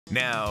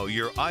Now,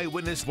 your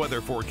eyewitness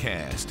weather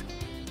forecast.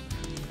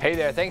 Hey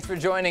there, thanks for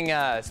joining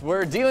us.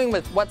 We're dealing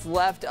with what's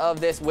left of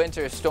this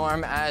winter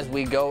storm as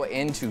we go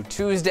into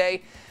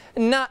Tuesday.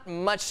 Not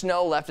much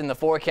snow left in the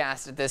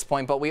forecast at this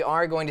point, but we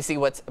are going to see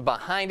what's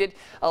behind it.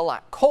 A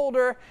lot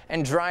colder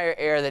and drier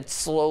air that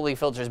slowly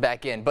filters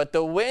back in. But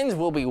the winds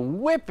will be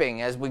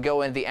whipping as we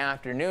go into the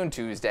afternoon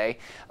Tuesday.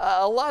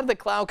 A lot of the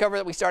cloud cover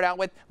that we start out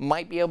with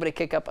might be able to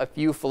kick up a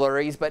few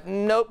flurries, but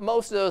nope,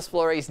 most of those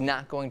flurries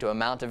not going to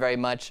amount to very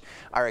much.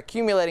 Our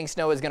accumulating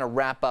snow is going to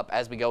wrap up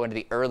as we go into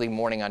the early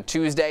morning on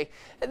Tuesday.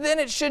 And then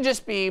it should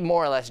just be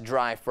more or less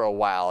dry for a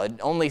while, and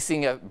only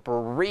seeing a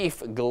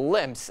brief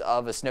glimpse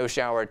of a snow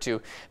shower to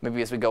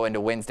maybe as we go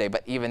into Wednesday,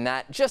 but even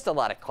that, just a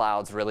lot of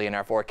clouds really in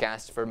our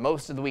forecast for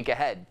most of the week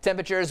ahead.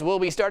 Temperatures will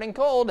be starting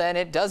cold and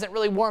it doesn't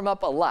really warm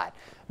up a lot.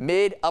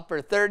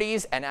 Mid-upper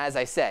 30s, and as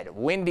I said,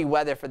 windy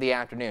weather for the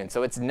afternoon,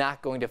 so it's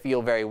not going to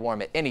feel very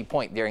warm at any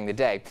point during the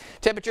day.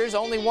 Temperatures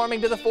only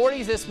warming to the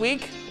 40s this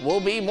week will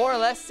be more or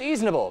less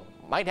seasonable.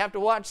 Might have to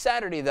watch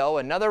Saturday, though.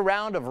 Another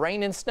round of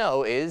rain and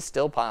snow is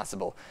still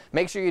possible.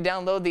 Make sure you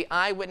download the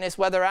Eyewitness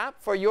Weather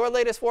app for your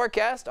latest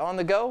forecast on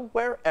the go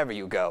wherever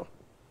you go.